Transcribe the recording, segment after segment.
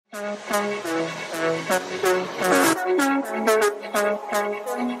Good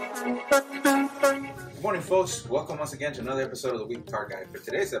morning, folks. Welcome once again to another episode of the Weekly Car Guide. For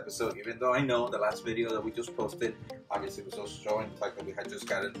today's episode, even though I know the last video that we just posted obviously was also showing the fact that we had just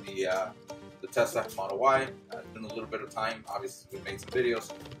gotten the Tesla Model Y. In a little bit of time, obviously we made some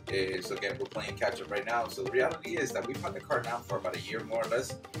videos. So again, we're playing catch up right now. So the reality is that we've had the car now for about a year, more or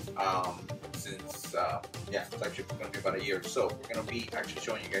less. Since it's actually going to be about a year. So we're going to be actually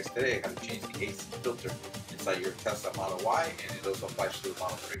showing you guys today how to change the AC filter inside your Tesla Model Y, and it also applies to the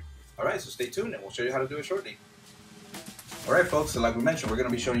Model 3. Alright, so stay tuned and we'll show you how to do it shortly. Alright folks, so like we mentioned, we're going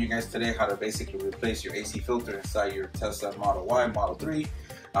to be showing you guys today how to basically replace your AC filter inside your Tesla Model Y, Model 3.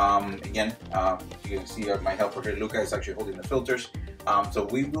 Again, you can see my helper here, Luca, is actually holding the filters. So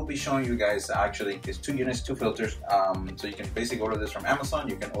we will be showing you guys, actually, it's 2 units, 2 filters. So you can basically order this from Amazon.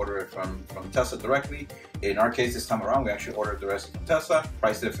 You can order it from Tesla directly. In our case, this time around, we actually ordered the rest from Tesla.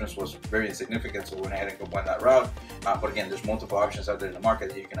 Price difference was very insignificant, so we went ahead and went that route. But again, there's multiple options out there in the market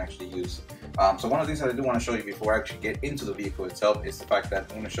that you can actually use. So one of the things that I do want to show you before I actually get into the vehicle itself is the fact that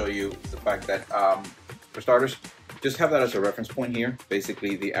I'm going to show you the fact that, for starters, just have that as a reference point here.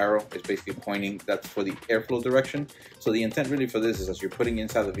 Basically, the arrow is basically pointing, that's for the airflow direction. So the intent really for this is as you're putting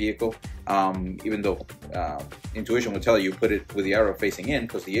inside the vehicle, even though intuition will tell you put it with the arrow facing in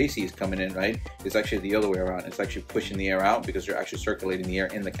because the AC is coming in, right? It's actually the other way around. It's actually pushing the air out because you're actually circulating the air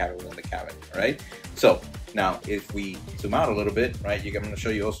in the cabin, right? So now if we zoom out a little bit, right, I'm going to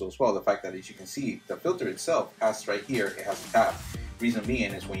show you also as well the fact that, as you can see, the filter itself has right here, it has a tab. Reason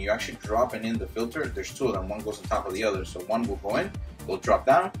being is when you actually dropping in the filter, there's 2 of them. One goes on top of the other. So one will go in, will drop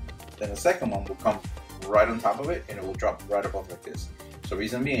down, then the second one will come right on top of it, and it will drop right above like this. So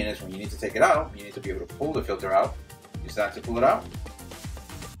reason being is when you need to take it out, you need to be able to pull the filter out. You start to pull it out,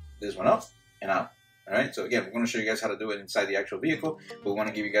 this one up and out. All right, so again, we're going to show you guys how to do it inside the actual vehicle, but we want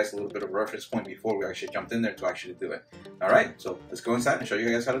to give you guys a little bit of a reference point before we actually jumped in there to actually do it. All right, so let's go inside and show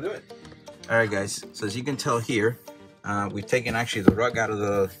you guys how to do it. All right, guys, so as you can tell here, we've taken actually the rug out of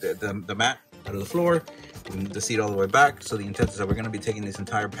the mat, out of the floor, the seat all the way back. So the intent is that we're going to be taking this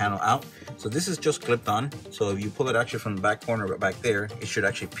entire panel out. So this is just clipped on. So if you pull it actually from the back corner right back there, it should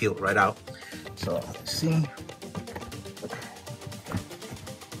actually peel right out. So let's see,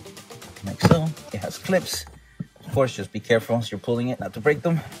 like so. It has clips. Of course, just be careful as you're pulling it not to break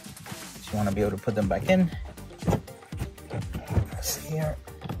them. So you want to be able to put them back in. Let's see here.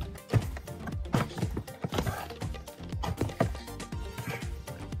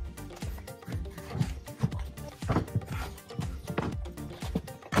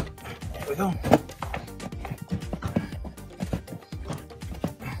 We go.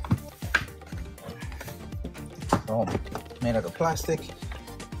 So made out of plastic.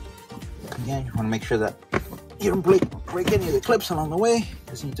 Again, you want to make sure that you don't break any of the clips along the way,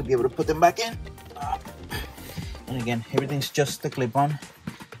 because you need to be able to put them back in. And again, everything's just the clip on.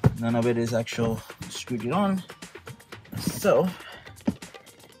 None of it is actual screwed it on. So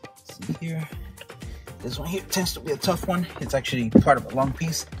let's see here. This one here tends to be a tough one. It's actually part of a long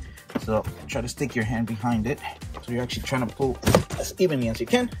piece. So try to stick your hand behind it. So you're actually trying to pull as evenly as you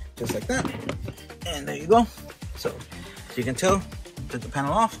can, just like that. And there you go. So as you can tell, took the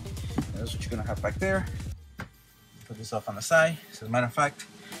panel off. That's what you're gonna have back there. Put this off on the side. So as a matter of fact,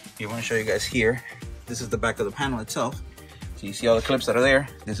 I want to show you guys here. This is the back of the panel itself. So you see all the clips that are there.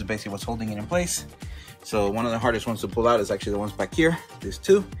 This is basically what's holding it in place. So one of the hardest ones to pull out is actually the ones back here. There's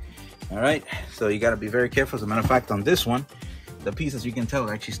 2. All right. So you got to be very careful. As a matter of fact, on this one, the piece, as you can tell,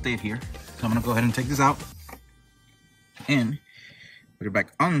 actually stayed here. So I'm gonna go ahead and take this out and put it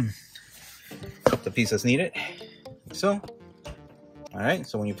back on the piece that's needed. So, all right.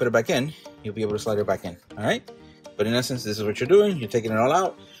 So when you put it back in, you'll be able to slide it back in. All right. But in essence, this is what you're doing. You're taking it all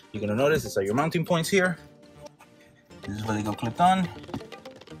out. You're gonna notice these are your mounting points here. This is where they go clipped on.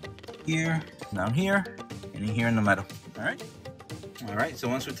 Here, down here, and in here in the middle. All right. All right, so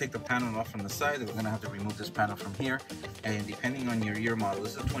once we take the panel off from the side, we're gonna have to remove this panel from here. And depending on your year model,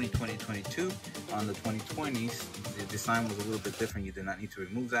 this is a 2020-22. On the 2020s, the design was a little bit different. You did not need to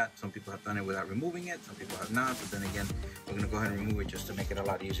remove that. Some people have done it without removing it. Some people have not, but then again, we're gonna go ahead and remove it just to make it a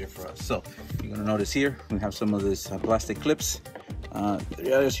lot easier for us. So you're gonna notice here, we have some of these plastic clips. The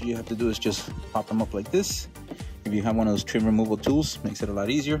reality you have to do is just pop them up like this. If you have one of those trim removal tools, makes it a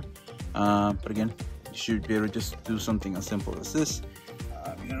lot easier. But again, you should be able to just do something as simple as this.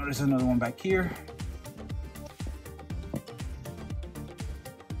 You notice another one back here. All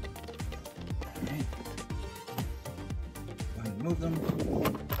right. Go ahead and move them.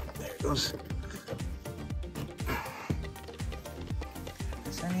 There it goes.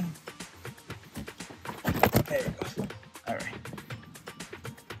 There it goes. All right.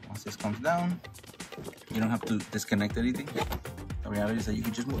 once this comes down, you don't have to disconnect anything. The reality is that you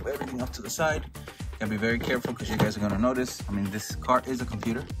can just move everything off to the side. You gotta be very careful because you guys are gonna notice. I mean, this car is a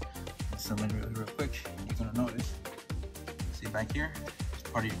computer. Let's zoom in real quick. You're gonna notice. See back here, it's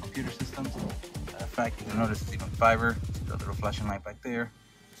part of your computer system. Matter of fact, you're gonna notice it's even fiber. See the little flashing light back there.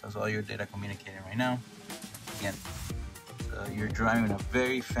 So that's all your data communicating right now. Again, so you're driving a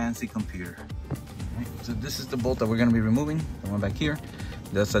very fancy computer. Right, so this is the bolt that we're going to be removing, the one back here.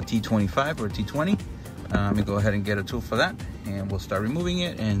 That's a T25 or a T20. Let me go ahead and get a tool for that, and we'll start removing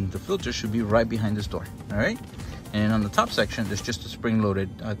it, and the filter should be right behind this door. All right, and on the top section there's just a spring-loaded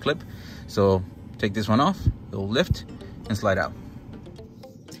clip, so take this one off, it'll lift and slide out.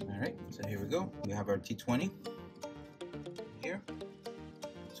 All right, so here we go. We have our T20 here.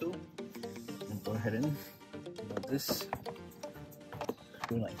 Tool, and go ahead and put this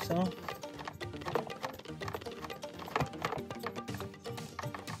screw like so.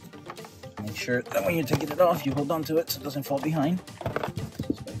 Make sure that when you're taking it off, you hold on to it so it doesn't fall behind.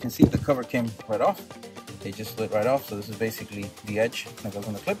 So you can see the cover came right off. It just slid right off. So this is basically the edge that goes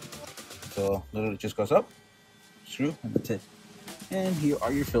on the clip. So literally just goes up, screw, and that's it. And here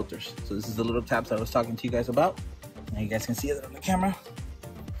are your filters. So this is the little tabs that I was talking to you guys about. Now you guys can see it on the camera.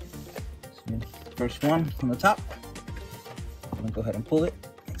 So first one on the top. I'm gonna go ahead and pull it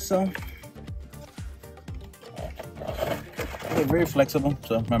like so. They're very flexible,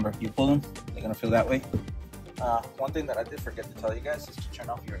 so remember, you pull them, they're gonna feel that way. One thing that I did forget to tell you guys is to turn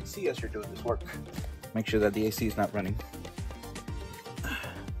off your AC as you're doing this work. Make sure that the AC is not running.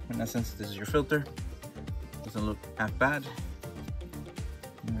 In essence, this is your filter. Doesn't look half bad.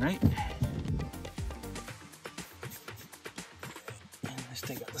 All right. And let's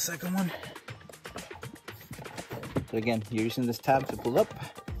take out the second one. So again, you're using this tab to pull up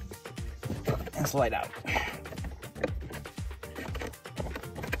and slide out.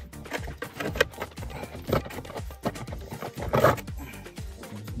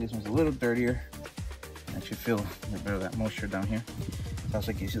 This one's a little dirtier. I should feel a bit of that moisture down here. It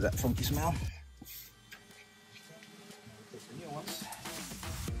also gives you that funky smell. Take the new ones.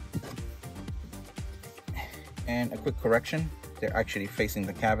 And a quick correction, they're actually facing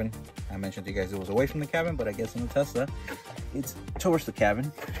the cabin. I mentioned to you guys it was away from the cabin, but I guess in the Tesla, it's towards the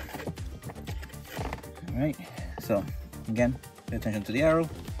cabin. All right, so again, pay attention to the arrow.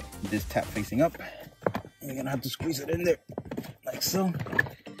 This tap facing up. You're gonna have to squeeze it in there, like so.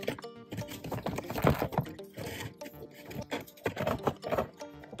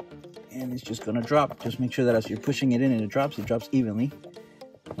 And it's just gonna drop. Just make sure that as you're pushing it in and it drops evenly,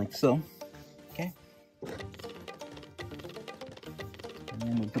 like so. Okay. And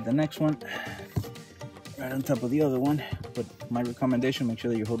then we'll put the next one right on top of the other one. But my recommendation, make sure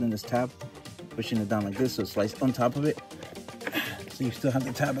that you're holding this tab, pushing it down like this so it slides on top of it. So you still have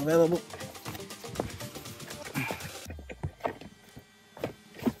the tab available.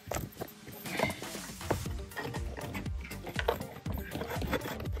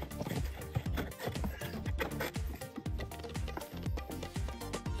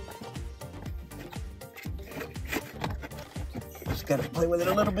 Just gotta play with it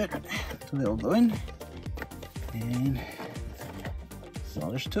a little bit so they'll go in, and that's all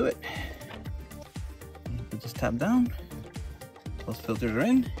there's to it. Put this tab down, those filters are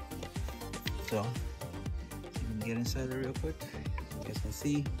in, so you can get inside there real quick so you guys can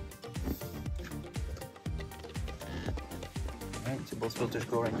see. Alright, so both filters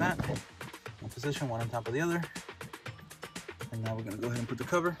go like that, in position, one on top of the other, and now we're gonna go ahead and put the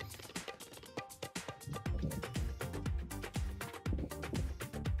cover.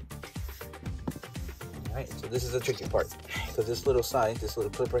 Alright, so this is the tricky part. So this little side, this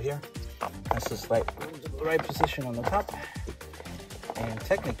little clip right here, has to slide into the right position on the top. And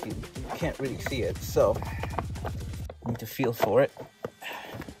technically, you can't really see it, so you need to feel for it.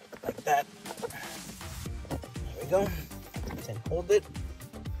 Like that. There we go. Then hold it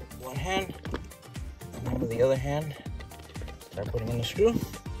with one hand, and then with the other hand, start putting in the screw.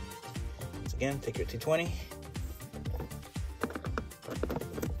 Once again, take your T20.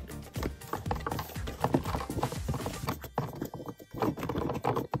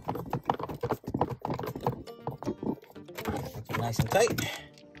 Nice and tight,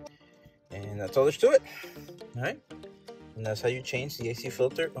 and that's all there's to it. All right, and that's how you change the AC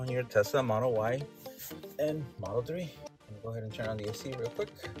filter on your Tesla Model Y and Model 3. I'm gonna go ahead and turn on the AC real quick,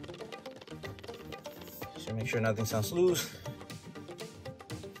 so make sure nothing sounds loose.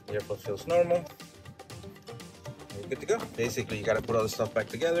 The airflow feels normal. You're good to go. Basically, you got to put all the stuff back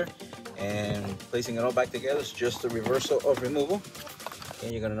together, and placing it all back together is just a reversal of removal.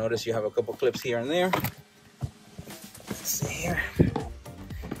 And you're gonna notice you have a couple clips here and there. Here.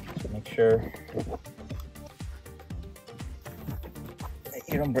 sure that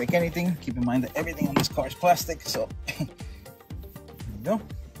you don't break anything. Keep in mind that everything on this car is plastic, so there you go.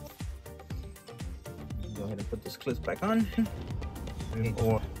 Go ahead and put this clip back on,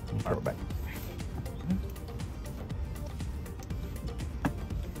 or power back.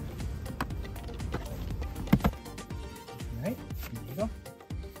 Alright, there you go.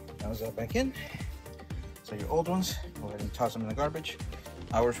 That was that back in. So your old ones, go ahead and toss them in the garbage.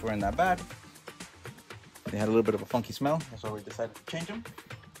 Ours weren't that bad. They had a little bit of a funky smell, that's why we decided to change them.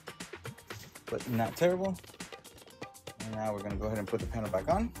 But not terrible. And now we're gonna go ahead and put the panel back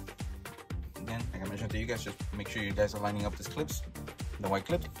on. Again, like I mentioned to you guys, just make sure you guys are lining up these clips, the white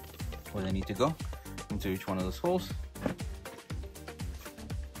clips, where they need to go into each one of those holes.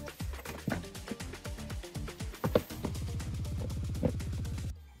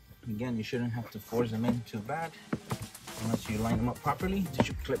 Again, you shouldn't have to force them in too bad unless you line them up properly. They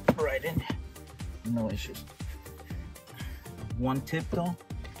should clip right in, no issues. One tip though,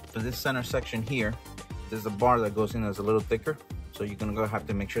 for this center section here, there's a bar that goes in that's a little thicker, so you're gonna have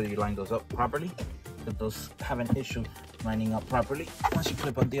to make sure that you line those up properly, because those have an issue lining up properly once you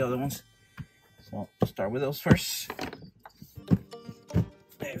clip on the other oones. So start with those first.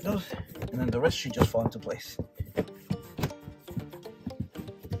 There it goes, and then the rest should just fall into place.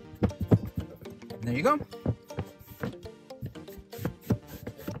 There you go.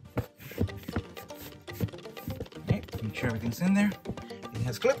 Okay, make sure everything's in there. It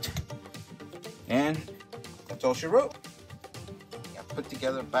has clipped. And that's all she wrote. Yeah, put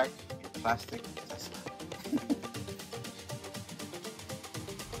together back your plastic Tesla.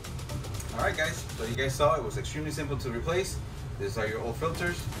 Alright guys, so you guys saw it was extremely simple to replace. These are your old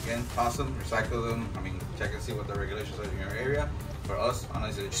filters. Again, toss them, recycle them. I mean, check and see what the regulations are in your area. For us,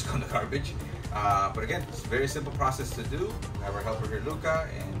 honestly, they just go in the garbage. But again, it's a very simple process to do. We have our helper here, Luca,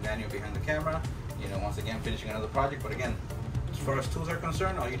 and Daniel behind the camera. You know, once again, finishing another project. But again, as far as tools are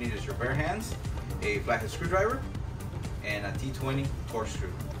concerned, all you need is your bare hands, a flathead screwdriver, and a T20 torque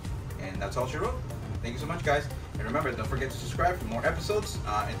screw. And that's all she wrote. Thank you so much, guys. And remember, don't forget to subscribe for more episodes.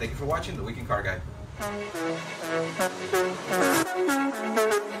 And thank you for watching The Weekend Car Guy.